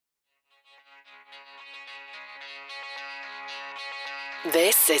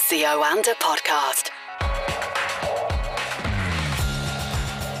This is the Oanda Podcast.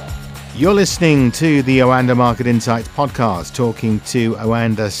 You're listening to the Oanda Market Insights Podcast, talking to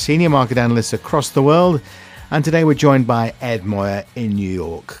Oanda senior market analysts across the world. And today we're joined by Ed Moyer in New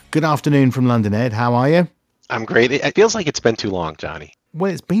York. Good afternoon from London, Ed. How are you? I'm great. It feels like it's been too long, Johnny.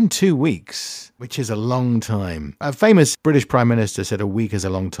 Well, it's been 2 weeks, which is a long time. A famous British Prime Minister said a week is a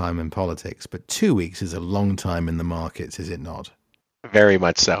long time in politics, but 2 weeks is a long time in the markets, is it not? Very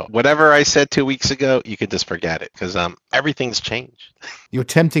much so. Whatever I said 2 weeks ago, you can just forget it because everything's changed. You're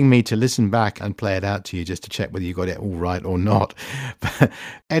tempting me to listen back and play it out to you just to check whether you got it all right or not. But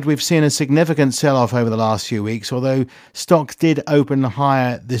Ed, we've seen a significant sell-off over the last few weeks, although stocks did open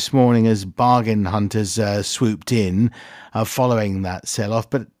higher this morning as bargain hunters swooped in following that sell-off,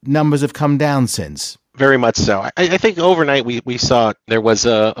 but numbers have come down since. Very much so. I think overnight we saw there was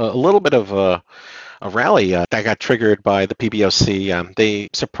a little bit of a rally that got triggered by the PBOC. They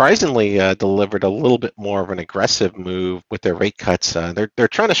surprisingly delivered a little bit more of an aggressive move with their rate cuts. They're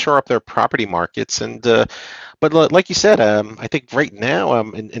trying to shore up their property markets, but like you said, I think right now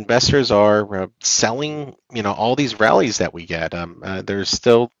investors are selling, all these rallies that we get. There's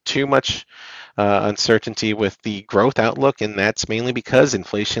still too much uncertainty with the growth outlook, and that's mainly because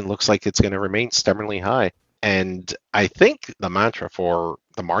inflation looks like it's going to remain stubbornly high. And I think the mantra for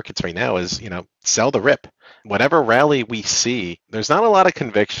the markets right now is, sell the rip. Whatever rally we see, there's not a lot of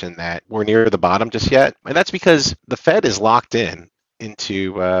conviction that we're near the bottom just yet. And that's because the Fed is locked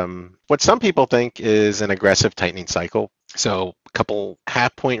into what some people think is an aggressive tightening cycle. So a couple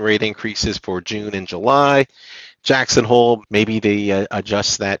half-point rate increases for June and July. Jackson Hole, maybe they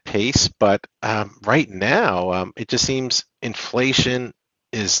adjust that pace. But right now, it just seems inflation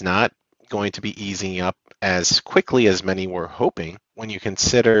is not going to be easing up as quickly as many were hoping. When you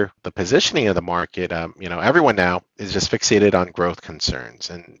consider the positioning of the market, everyone now is just fixated on growth concerns.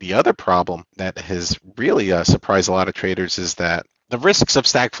 And the other problem that has really surprised a lot of traders is that the risks of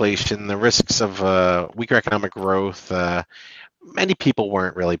stagflation, the risks of weaker economic growth, many people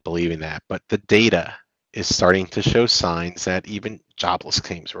weren't really believing that. But the data is starting to show signs that even jobless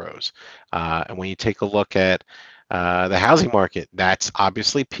claims rose. And when you take a look at the housing market, that's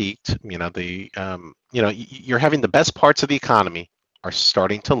obviously peaked. You're having the best parts of the economy are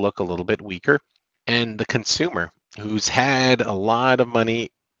starting to look a little bit weaker, and the consumer, who's had a lot of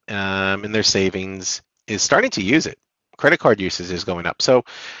money in their savings, is starting to use it. Credit card usage is going up. So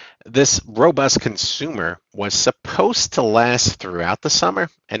this robust consumer was supposed to last throughout the summer,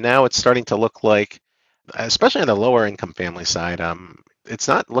 and now it's starting to look like, especially on the lower income family side, it's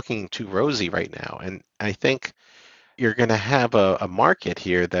not looking too rosy right now. And I think you're going to have a market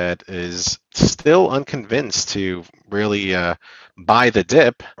here that is still unconvinced to really buy the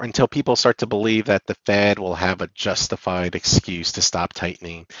dip until people start to believe that the Fed will have a justified excuse to stop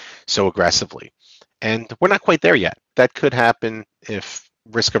tightening so aggressively. And we're not quite there yet. That could happen if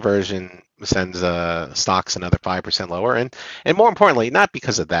risk aversion sends stocks another 5% lower. And more importantly, not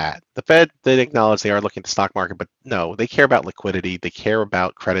because of that. The Fed did acknowledge they are looking at the stock market, but no, they care about liquidity. They care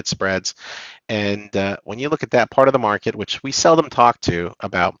about credit spreads. And when you look at that part of the market, which we seldom talk to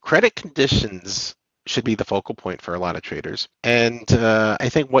about, credit conditions should be the focal point for a lot of traders. And I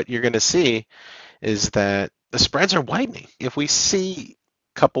think what you're going to see is that the spreads are widening. If we see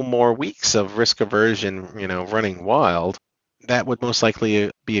a couple more weeks of risk aversion, running wild, that would most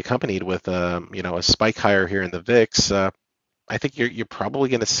likely be accompanied with a spike higher here in the VIX. I think you're probably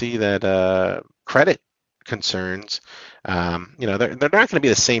going to see that credit concerns, they're not going to be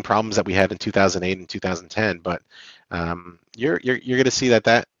the same problems that we had in 2008 and 2010, but you're going to see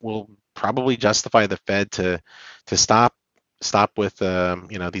that will probably justify the Fed to stop with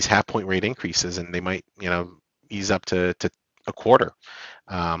these half-point rate increases, and they might ease up to a quarter,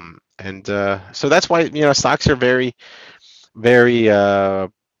 and so that's why stocks are very, very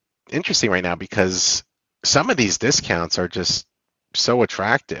interesting right now, because some of these discounts are just so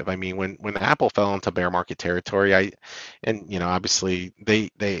attractive. I mean, when Apple fell into bear market territory, obviously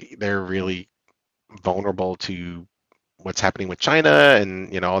they're really vulnerable to what's happening with China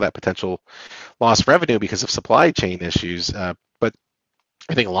and all that potential lost revenue because of supply chain issues. But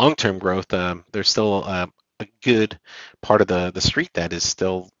I think long-term growth, there's still a good part of the street that is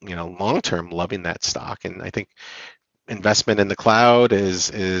still long-term loving that stock, and I think investment in the cloud is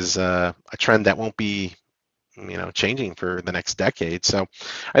a trend that won't be changing for the next decade. So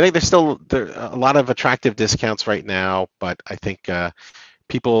I think there's a lot of attractive discounts right now, but I think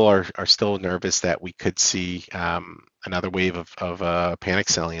people are still nervous that we could see another wave of panic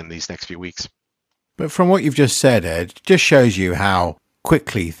selling in these next few weeks. But from what you've just said, Ed, it just shows you how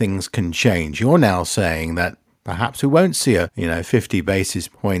quickly things can change. You're now saying that Perhaps we won't see a 50 basis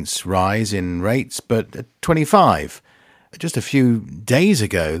points rise in rates, but 25. Just a few days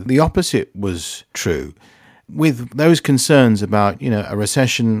ago, the opposite was true. With those concerns about, a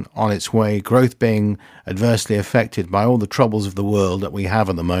recession on its way, growth being adversely affected by all the troubles of the world that we have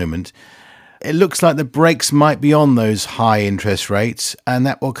at the moment, it looks like the brakes might be on those high interest rates, and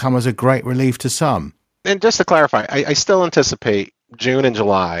that will come as a great relief to some. And just to clarify, I still anticipate June and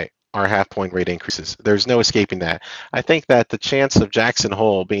July are half-point rate increases. There's no escaping that. I think that the chance of Jackson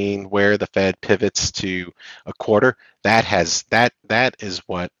Hole being where the Fed pivots to a quarter, that is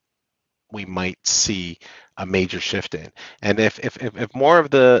what we might see a major shift in. And if more of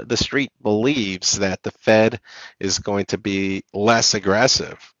the street believes that the Fed is going to be less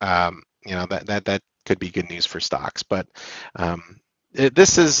aggressive, that could be good news for stocks. But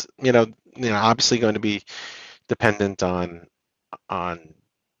this is obviously going to be dependent on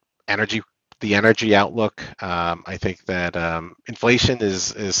energy, the energy outlook. I think that inflation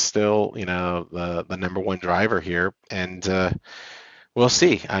is still the number one driver here, and we'll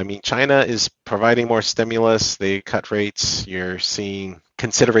see. I mean, China is providing more stimulus. They cut rates. You're seeing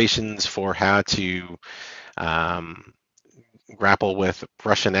considerations for how to grapple with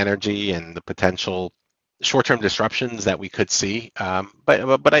Russian energy and the potential short-term disruptions that we could see. But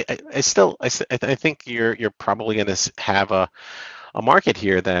I think you're probably going to have a market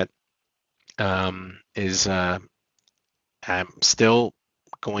here that is still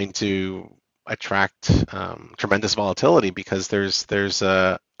going to attract tremendous volatility, because there's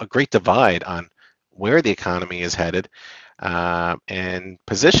a great divide on where the economy is headed, and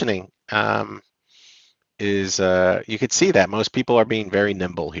positioning is you could see that most people are being very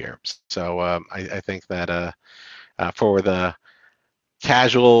nimble here. So I think that for the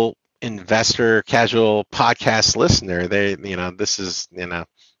casual investor, casual podcast listener, this is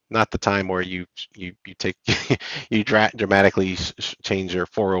not the time where you take you dramatically change your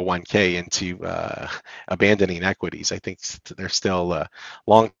 401k into abandoning equities. I think there's still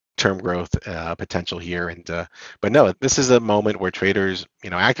long-term growth potential here, and but no, this is a moment where traders,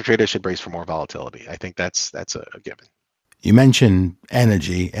 active traders, should brace for more volatility. I think that's a given. You mentioned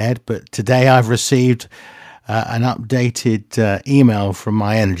energy, Ed, but today I've received an updated email from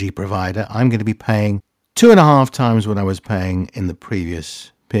my energy provider. I'm going to be paying 2.5 times what I was paying in the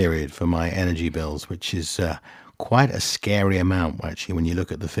previous period for my energy bills, which is quite a scary amount, actually, when you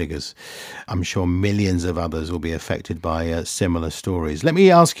look at the figures. I'm sure millions of others will be affected by similar stories. Let me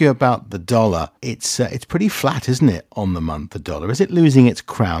ask you about the dollar. It's pretty flat, isn't it, on the month, the dollar? Is it losing its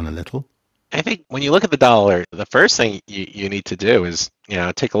crown a little? I think when you look at the dollar, the first thing you need to do is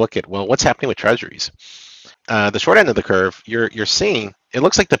take a look at, well, what's happening with treasuries. The short end of the curve, you're seeing, it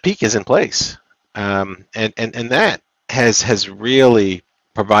looks like the peak is in place, and that has really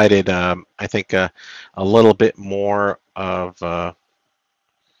provided, I think, a little bit more of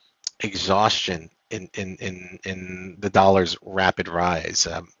exhaustion in the dollar's rapid rise.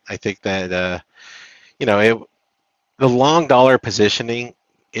 I think that the long dollar positioning,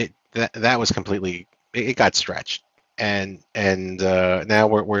 that was completely, it got stretched, and now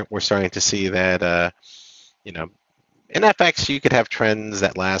we're starting to see that in FX you could have trends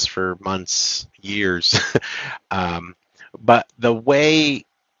that last for months, years. But the way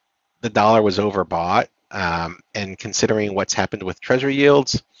the dollar was overbought, and considering what's happened with treasury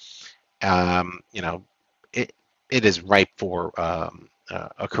yields, it is ripe for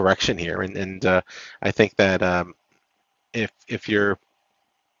a correction here. And I think that if you're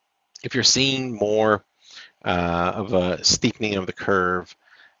seeing more of a steepening of the curve,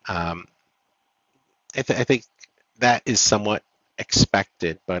 I think that is somewhat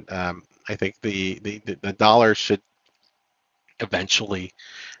expected. But I think the dollar should eventually,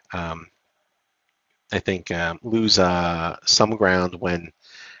 lose some ground when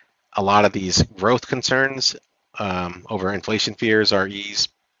a lot of these growth concerns over inflation fears are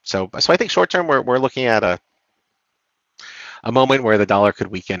eased. So I think short term we're looking at a moment where the dollar could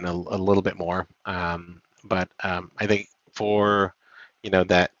weaken a little bit more. But I think for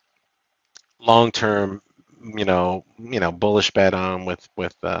that long term bullish bet on with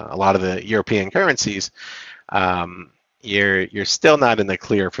a lot of the European currencies, you're still not in the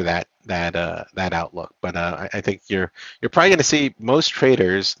clear for that outlook. But I think you're probably going to see most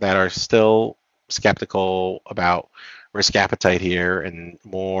traders that are still skeptical about risk appetite here, and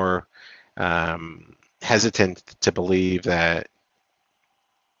more hesitant to believe that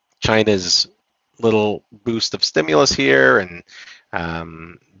China's little boost of stimulus here, and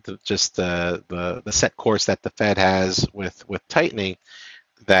the set course that the Fed has with tightening,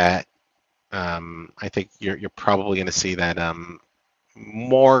 that I think you're probably going to see that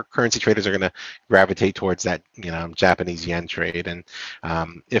more currency traders are going to gravitate towards that, Japanese yen trade. And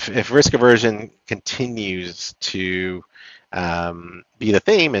if risk aversion continues to be the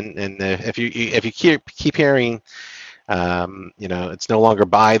theme, and if you keep hearing, it's no longer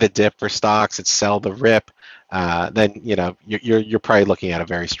buy the dip for stocks, it's sell the rip, then you're probably looking at a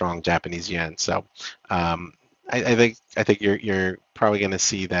very strong Japanese yen. So I think you're probably going to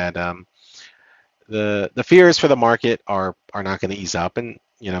see that the fears for the market are not going to ease up, and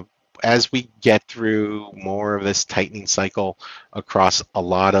as we get through more of this tightening cycle across a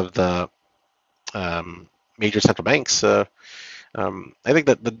lot of the major central banks, I think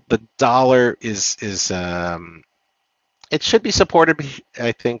that the dollar is it should be supported,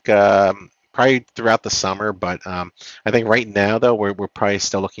 I think, probably throughout the summer, but I think right now, though, we're probably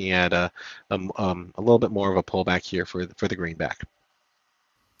still looking at a little bit more of a pullback here for the greenback.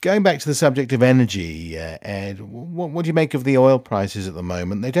 Going back to the subject of energy, Ed, what do you make of the oil prices at the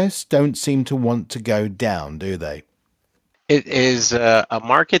moment? They just don't seem to want to go down, do they? It is a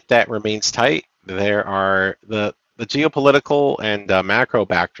market that remains tight. There are the geopolitical and macro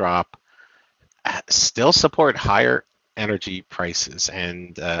backdrop still support higher energy prices,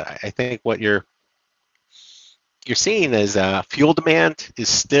 and I think what you're seeing is fuel demand is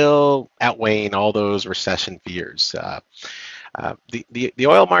still outweighing all those recession fears. The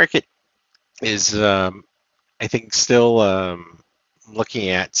oil market is, I think, still looking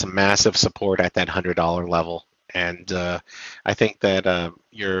at some massive support at that $100 level, and I think that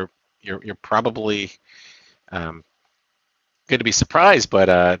you're probably going to be surprised,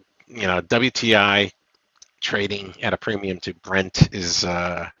 but WTI trading at a premium to Brent is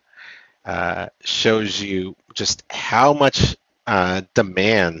shows you just how much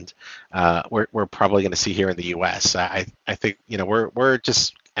demand we're probably going to see here in the U.S. I think we're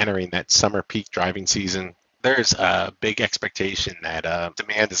just entering that summer peak driving season. There's a big expectation that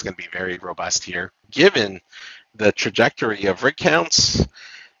demand is going to be very robust here, given the trajectory of rig counts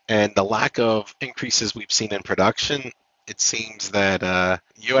and the lack of increases we've seen in production. It seems that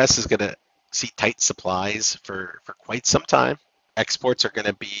U.S. is going to see tight supplies for quite some time. Exports are going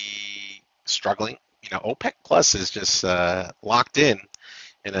to be struggling. OPEC Plus is just locked in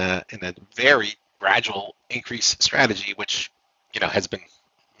a very gradual increase strategy, which has been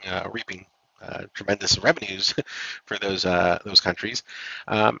reaping tremendous revenues for those countries.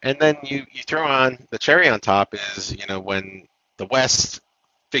 And then you throw on the cherry on top is when the West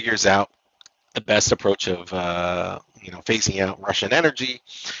figures out the best approach of phasing out Russian energy.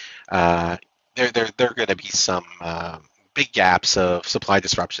 There are going to be some big gaps of supply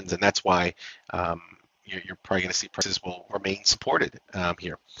disruptions, and that's why you're probably going to see prices will remain supported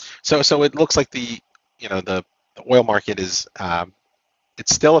here. So it looks like the oil market is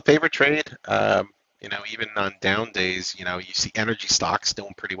it's still a favorite trade. Even on down days, you see energy stocks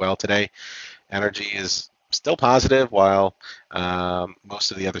doing pretty well today. Energy is still positive, while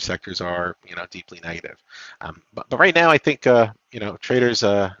most of the other sectors are deeply negative. But right now, I think traders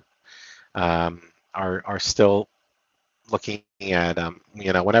are still looking at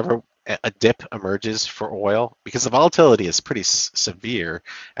whenever a dip emerges for oil, because the volatility is pretty severe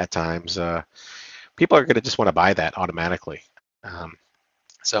at times. People are going to just want to buy that automatically.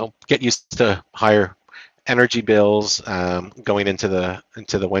 So get used to higher energy bills going into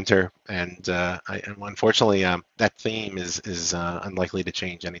the winter, and unfortunately, that theme is unlikely to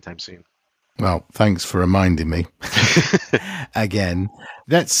change anytime soon. Well, thanks for reminding me again.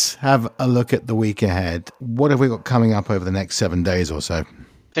 Let's have a look at the week ahead. What have we got coming up over the next 7 days or so?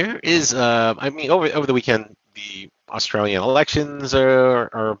 There is, over the weekend, the Australian elections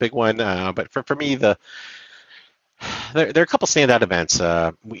are a big one. But for me, there are a couple standout events.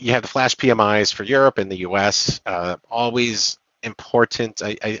 You have the flash PMIs for Europe and the US. Always important.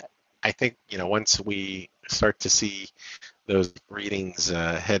 I think once we start to see those readings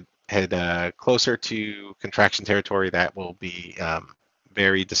head closer to contraction territory, that will be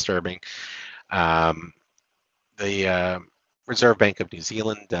very disturbing. The Reserve Bank of New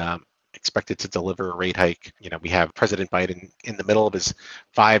Zealand expected to deliver a rate hike. We have President Biden in the middle of his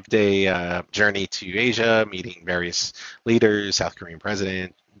 5-day journey to Asia, meeting various leaders, South Korean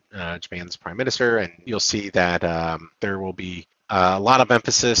president, Japan's prime minister, and you'll see that there will be a lot of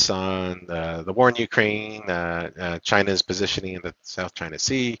emphasis on the war in Ukraine, China's positioning in the South China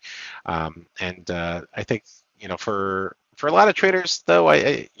Sea, and I think for a lot of traders, though,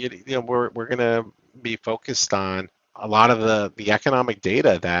 we're going to be focused on a lot of the economic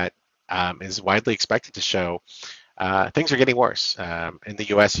data that is widely expected to show things are getting worse. In the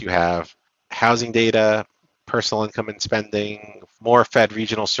U.S., you have housing data, personal income and spending, more Fed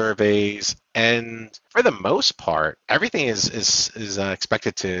regional surveys, and for the most part, everything is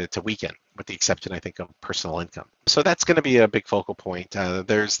expected to weaken, with the exception, I think, of personal income. So that's going to be a big focal point.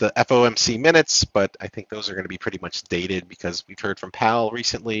 There's the FOMC minutes, but I think those are going to be pretty much dated because we've heard from Powell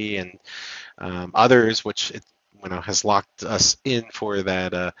recently and others, which has locked us in for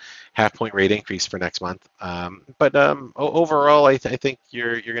that half-point rate increase for next month. But overall, I think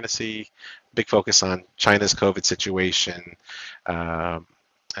you're going to see a big focus on China's COVID situation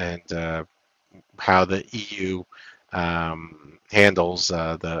and how the EU handles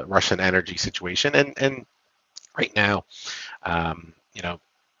the Russian energy situation. And right now,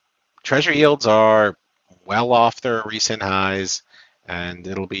 Treasury yields are well off their recent highs. And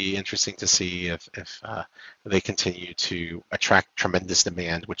it'll be interesting to see if they continue to attract tremendous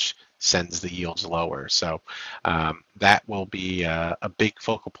demand, which sends the yields lower. So that will be a big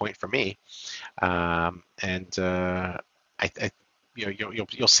focal point for me.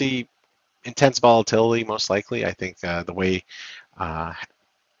 You'll see intense volatility most likely. I think the way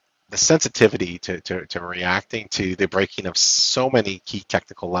the sensitivity to reacting to the breaking of so many key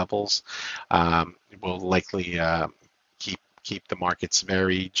technical levels will likely keep the markets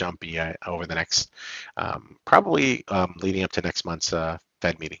very jumpy over the next, probably leading up to next month's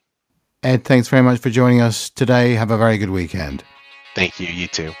Fed meeting. Ed, thanks very much for joining us today. Have a very good weekend. Thank you. You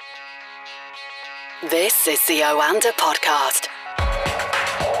too. This is the Oanda Podcast.